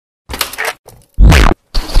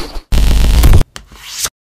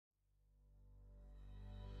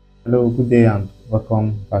Hello, good day, and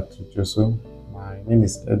welcome back to Joso. My name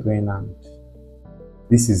is Edwin, and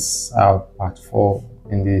this is our part 4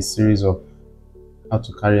 in the series of how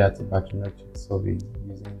to carry out a bathymetric survey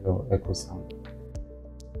using your Echosounder.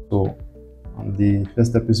 So, on the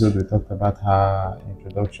first episode, we talked about our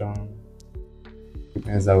introduction,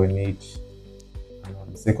 equipment that we need, and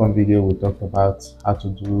on the second video, we talked about how to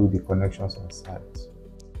do the connections on site,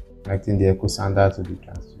 connecting the Echosounder to the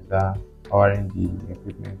transducer, powering the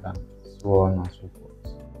equipment, and so on and so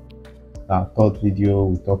forth. Our third video,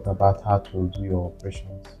 we talked about how to do your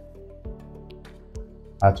operations,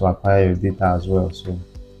 how to acquire your data as well. So,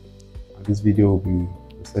 in this video, we'll be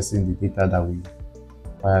processing the data that we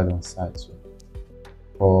acquired on site. So,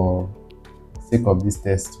 for the sake of this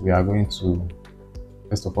test, we are going to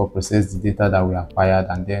first of all process the data that we acquired,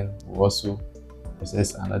 and then we'll also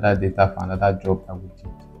process another data for another job that we did,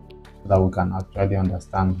 so that we can actually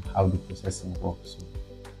understand how the processing works. So,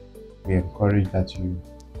 we encourage that you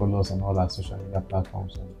follow us on all our social media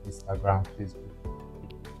platforms on Instagram, Facebook.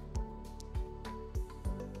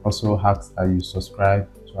 Also ask that you subscribe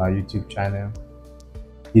to our YouTube channel.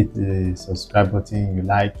 Hit the subscribe button you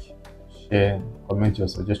like, share, comment your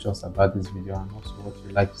suggestions about this video, and also what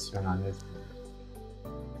you'd like to see on our next video.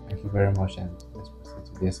 Thank you very much, and let's proceed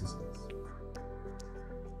to the exercise.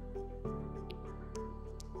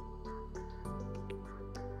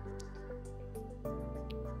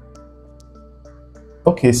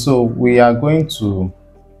 Okay, so we are going to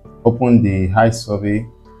open the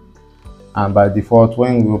HySurvey, and by default,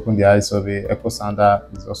 when we open the HySurvey,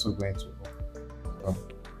 Echosounder is also going to open.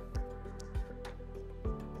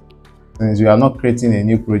 So, since we are not creating a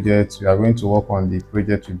new project, we are going to work on the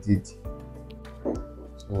project we did.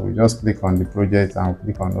 So we just click on the project and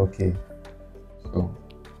click on OK. So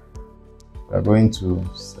we are going to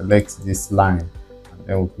select this line, and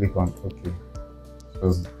then we'll click on OK. So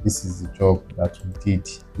this is the job that we did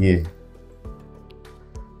here.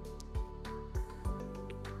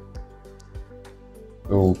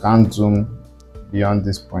 So we can't zoom beyond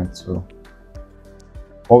this point. So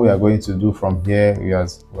what we are going to do from here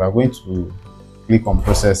is we are going to click on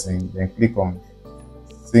processing, then click on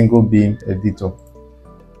single beam editor.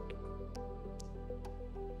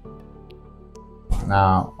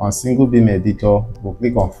 Now on single beam editor, we'll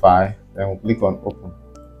click on file, then we'll click on open.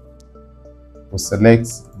 We'll select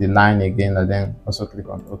the line again, and then also click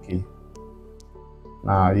on OK.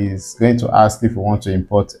 Now it's going to ask if we want to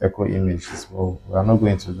import echo images. Well, we are not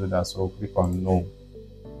going to do that, so we'll click on no.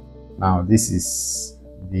 Now this is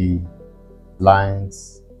the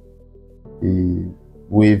lines, the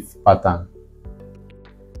wave pattern.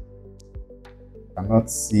 I cannot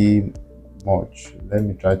see much. Let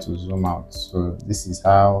me try to zoom out. So this is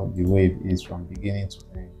how the wave is from beginning to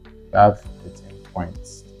end. We have 13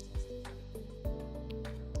 points.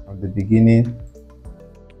 From the beginning,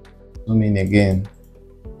 zoom in again,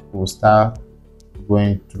 we'll start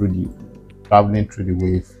going through traveling through the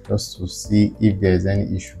wave just to see if there is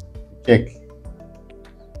any issue. Check.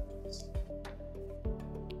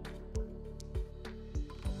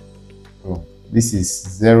 So this is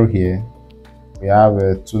 0 here. We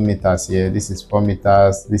have 2 meters here. This is 4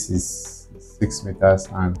 meters. This is 6 meters.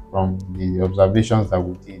 And from the observations that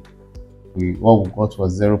we did, what we got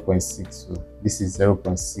was 0.6. So this is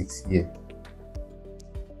 0.6 here.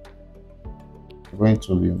 We're going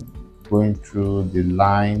to be going through the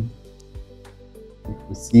line. If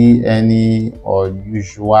we see any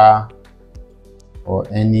unusual or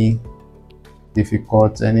any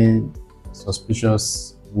difficult, any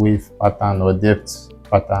suspicious wave pattern or depth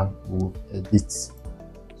pattern, we'll edit. So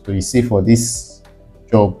you see, for this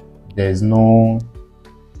job, there is no,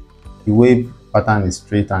 the wave pattern is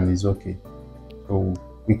straight and is okay. So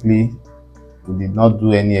quickly, we did not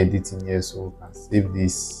do any editing here, so we can save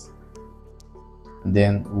this, and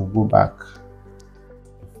then we'll go back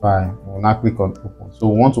to file. We'll now click on open. So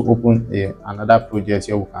we want to open another project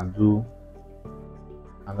here. We can do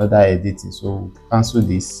another editing. So we'll cancel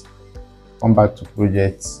this, come back to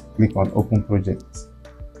project, click on open project.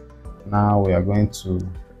 Now we are going to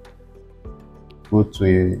go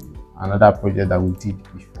to another project that we did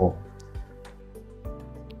before.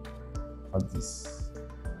 Of this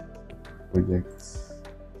project,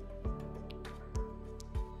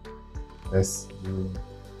 let's do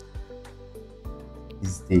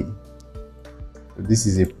this day. So this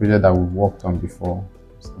is a project that we worked on before.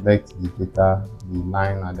 Select the data, the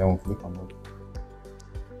line, and then we'll click on open.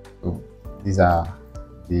 So these are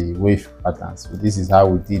the wave patterns. So this is how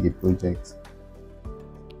we did the project.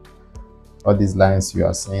 All these lines you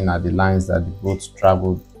are seeing are the lines that the boat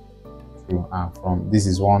traveled through, and from this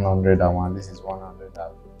is 101, this is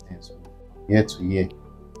 110. So year to year,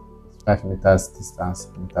 5 meters distance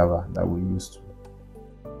interval that we use to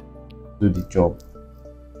do the job.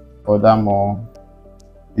 Furthermore,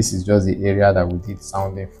 this is just the area that we did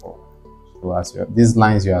sounding for. So as these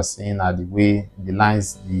lines you are seeing are the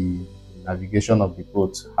lines, the navigation of the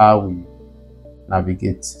boat, how we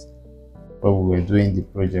navigate when we were doing the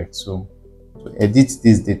project. So to edit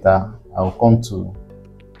this data, I'll come to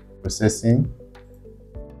processing,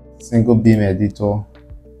 single beam editor,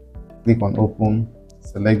 click on open,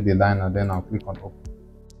 select the line, and then I'll click on open.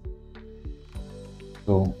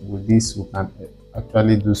 So with this we can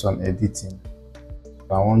actually do some editing.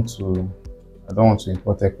 If I don't want to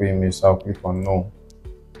import echo image, so I'll click on no.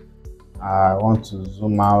 I want to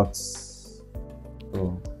zoom out.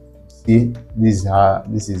 So see,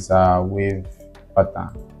 this is our wave pattern.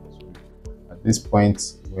 So at this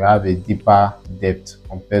point we have a deeper depth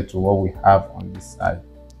compared to what we have on this side.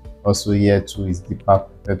 Also here too is deeper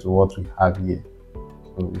compared to what we have here.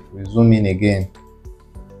 So if we zoom in again,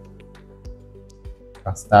 we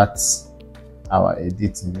can start our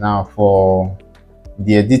editing. Now for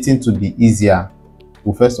the editing to be easier,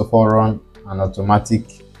 we'll first of all run an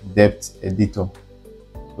automatic depth editor.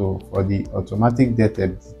 So for the automatic depth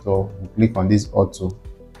editor, we click on this auto.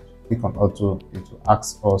 Click on auto, it will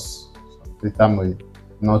ask us some data may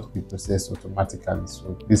not be processed automatically.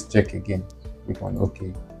 So please check again. Click on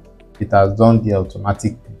OK. It has done the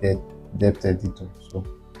automatic depth editor. So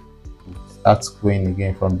it starts going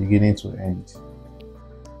again from beginning to end.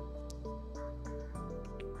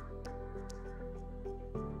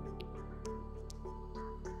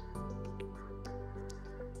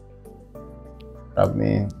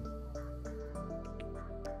 Traveling.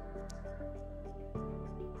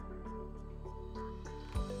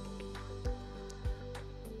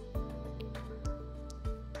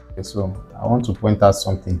 Okay, so I want to point out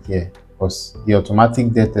something here, because the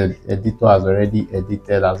automatic depth editor has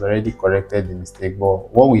already corrected the mistake.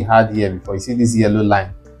 But what we had here before, you see this yellow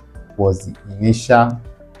line was the initial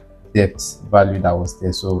depth value that was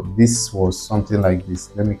there. So this was something like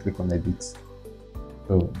this. Let me click on edit.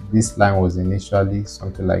 So this line was initially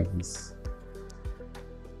something like this,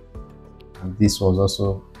 and this was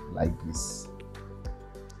also like this.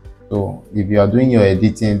 So if you are doing your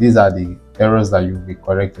editing, these are the errors that you'll be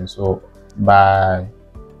correcting. So by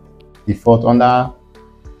default, under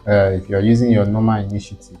if you are using your normal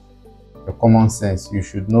initiative, your common sense, you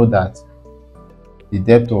should know that the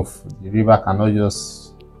depth of the river cannot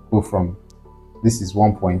just go from, this is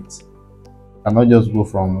 1 point, cannot just go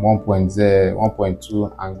from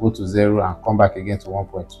 1.2 and go to 0 and come back again to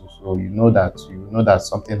 1.2. So you know that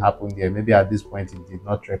something happened there. Maybe at this point it did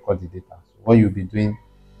not record the data. So what you'll be doing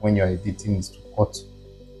when you're editing is to cut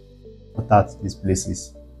out these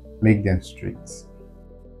places, make them straight.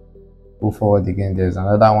 Go forward again. There's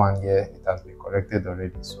another one here, it has been corrected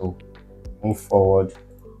already. So move forward,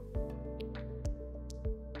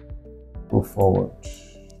 go forward.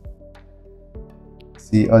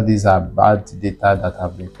 See, all these are bad data that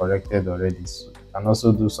have been corrected already. So you can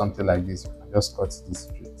also do something like this. You can just cut this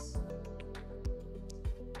straight.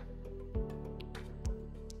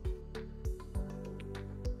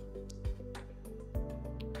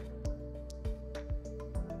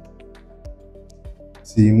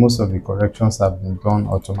 See, most of the corrections have been done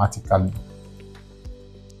automatically.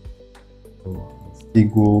 So still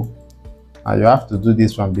go, and you have to do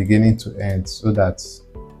this from beginning to end so that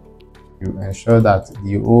you ensure that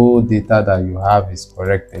the whole data that you have is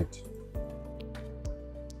corrected.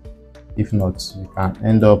 If not, you can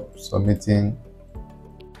end up submitting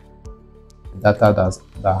data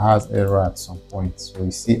that has error at some point. So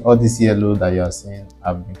you see all this yellow that you are seeing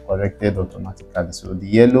have been corrected automatically. So the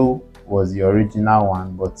yellow was the original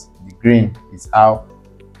one, but the green is how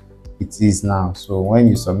it is now. So when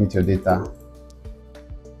you submit your data,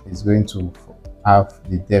 it's going to have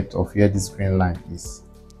the depth of where this green line is.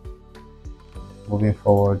 Moving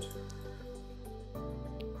forward,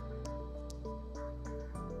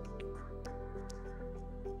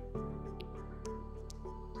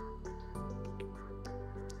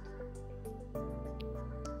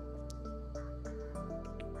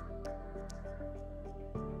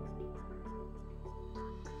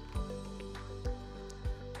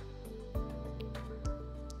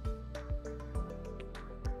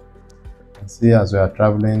 see, as we are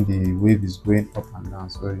traveling, the wave is going up and down,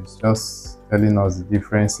 so it's just telling us the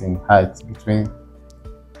difference in height between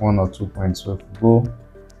 1 or 2 points. So if we go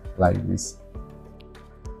like this,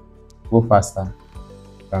 go faster,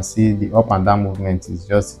 you can see the up and down movement is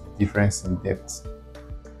just difference in depth.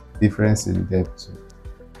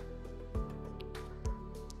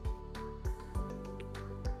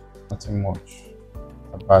 Nothing much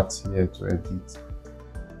about here to edit.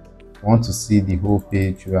 you want to see the whole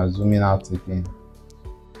page, you are zooming out again.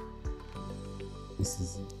 This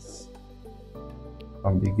is it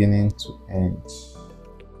from beginning to end.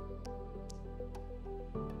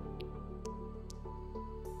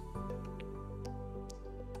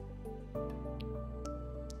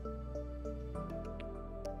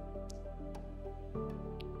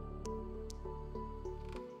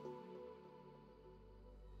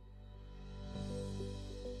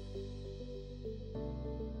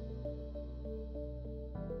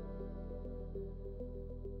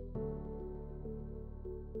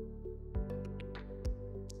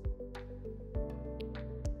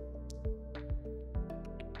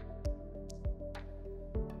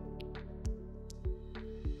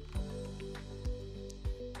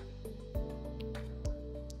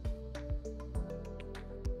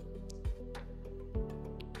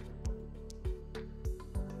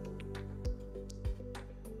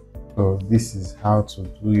 So this is how to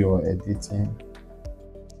do your editing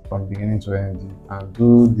from beginning to end, and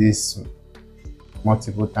do this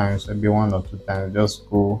multiple times, maybe 1 or 2 times. Just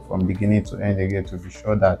go from beginning to end again to be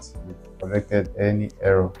sure that you've corrected any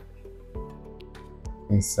error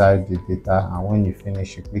inside the data, and when you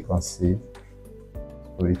finish, you click on save.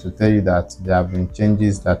 So it will tell you that there have been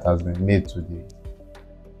changes that has been made to the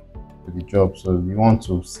job. So if you want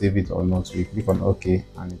to save it or not, so you click on OK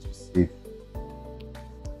and it will save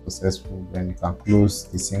successful. Then you can close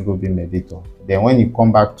the single beam editor. Then when you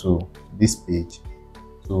come back to this page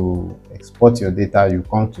to export your data, you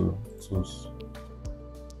come to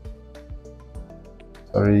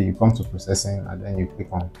processing, and then you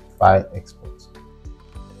click on file export.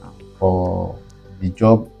 For the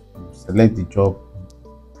job, you select the job,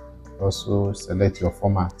 also select your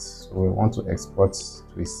format. So we want to export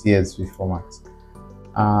to a CSV format.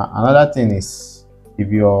 Another thing is, if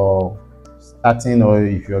you're starting or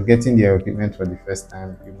if you're getting the equipment for the first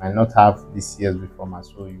time, you might not have this CSV format,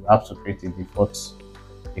 so you have to create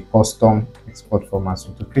a custom export format.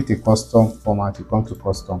 So to create a custom format, you come to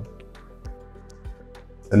custom,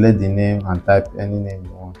 select the name and type any name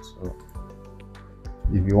you want. So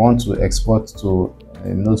if you want to export to a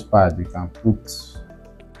notepad, you can put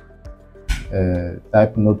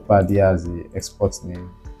type notepad here as the export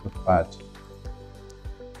name, notepad.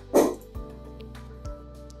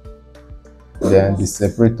 Then the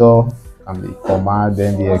separator can be comma,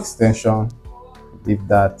 then the extension, if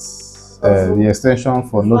that's the extension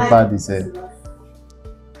for notepad is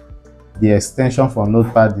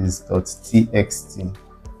 .txt.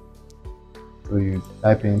 So you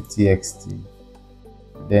type in txt.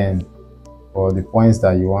 Then for the points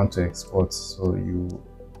that you want to export, so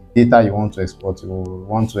data you want to export, you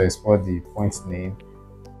want to export the point name,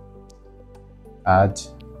 add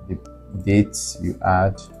the date, you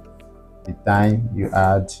add the time, you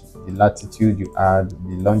add the latitude, you add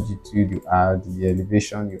the longitude, you add the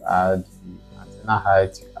elevation, you add the antenna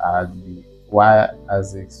height, you add the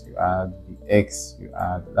y-axis, you add the x, you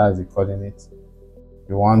add, that's the coordinate.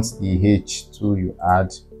 You want the h2, you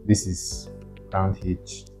add, this is ground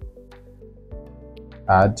h,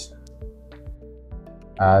 add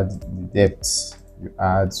the depth, you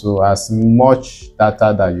add. So as much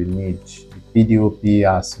data that you need, the PDOP,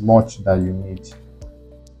 as much that you need,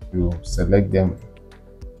 you select them.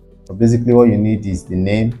 So basically what you need is the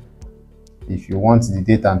name. If you want the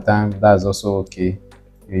date and time, that's also okay.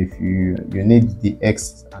 If you need the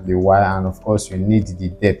x and the y, and of course you need the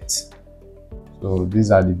depth. So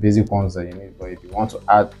these are the basic ones that you need, but if you want to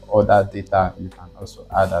add other data, you can also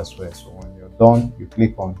add as well. So when you're done, you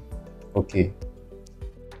click on OK.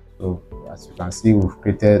 So as you can see, we've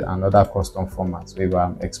created another custom format. So if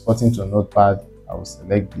I'm exporting to Notepad, I will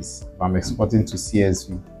select this. If I'm exporting to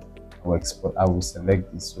CSV, I will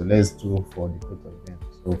select this. So let's do for the both of them.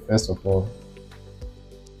 So first of all,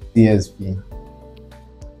 CSV.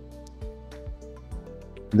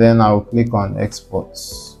 Then I'll click on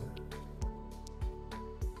exports.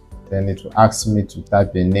 Then it will ask me to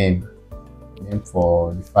type a name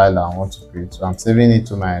for the file I want to create. So I'm saving it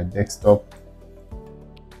to my desktop,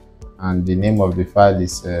 and the name of the file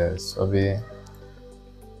is survey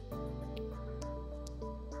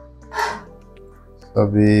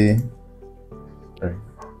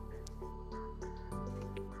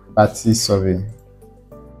battery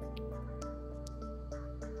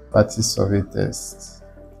survey test.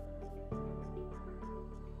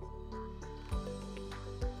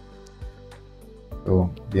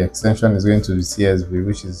 So the extension is going to be CSV,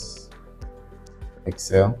 which is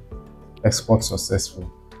Excel. Export successful.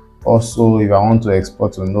 Also, if I want to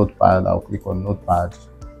export to Notepad, I'll click on Notepad,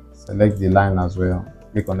 select the line as well,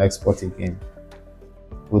 click on export again,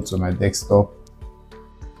 go to my desktop,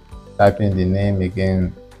 type in the name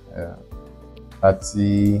again,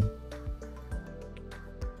 30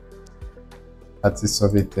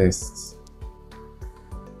 survey tests.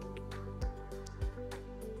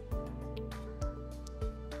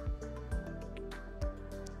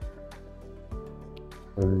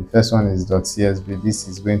 So the first one is .csv. This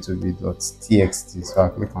is going to be .txt. So I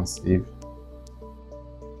click on save,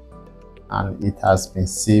 and it has been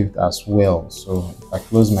saved as well. So if I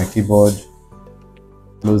close my keyboard,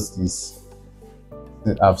 close this,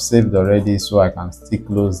 I've saved already, so I can still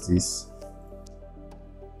close this.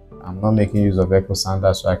 I'm not making use of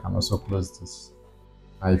Echosounder, so I can also close this.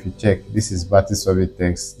 And if you check, this is battery survey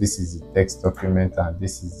text, this is the text document, and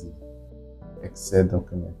this is the Excel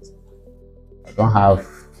document. I don't have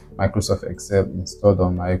Microsoft Excel installed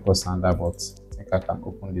on my Echosounder, but I think I can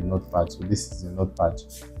open the notepad. So this is the notepad.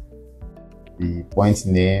 The point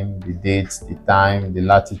name, the date, the time, the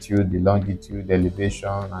latitude, the longitude, the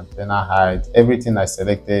elevation, antenna height, everything I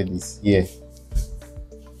selected is here.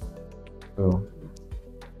 So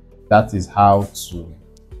that is how to,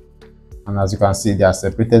 and as you can see, they are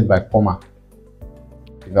separated by comma.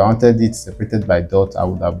 If I wanted it separated by dot, I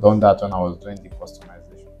would have done that when I was doing the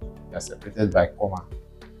customization. They are separated by comma.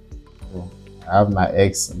 So I have my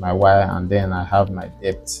X, my Y, and then I have my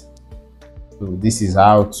depth. So this is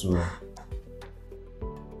how to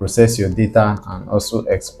process your data and also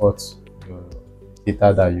export your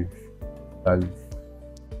data that you've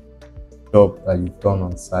done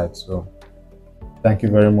on site. So thank you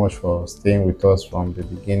very much for staying with us from the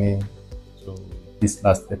beginning to this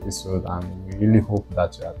last episode, and we really hope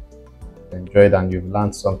that you have enjoyed and you've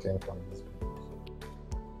learned something from this video.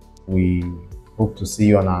 We hope to see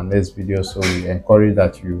you on our next video, so we encourage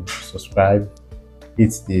that you subscribe,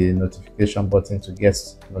 hit the notification button to get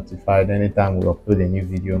notified anytime we upload a new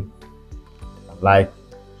video, like,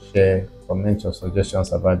 share, comment your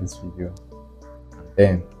suggestions about this video, and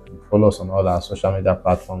then follow us on all our social media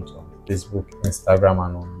platforms on Facebook, Instagram,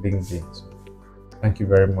 and on LinkedIn. So thank you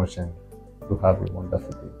very much, and do have a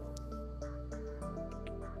wonderful day.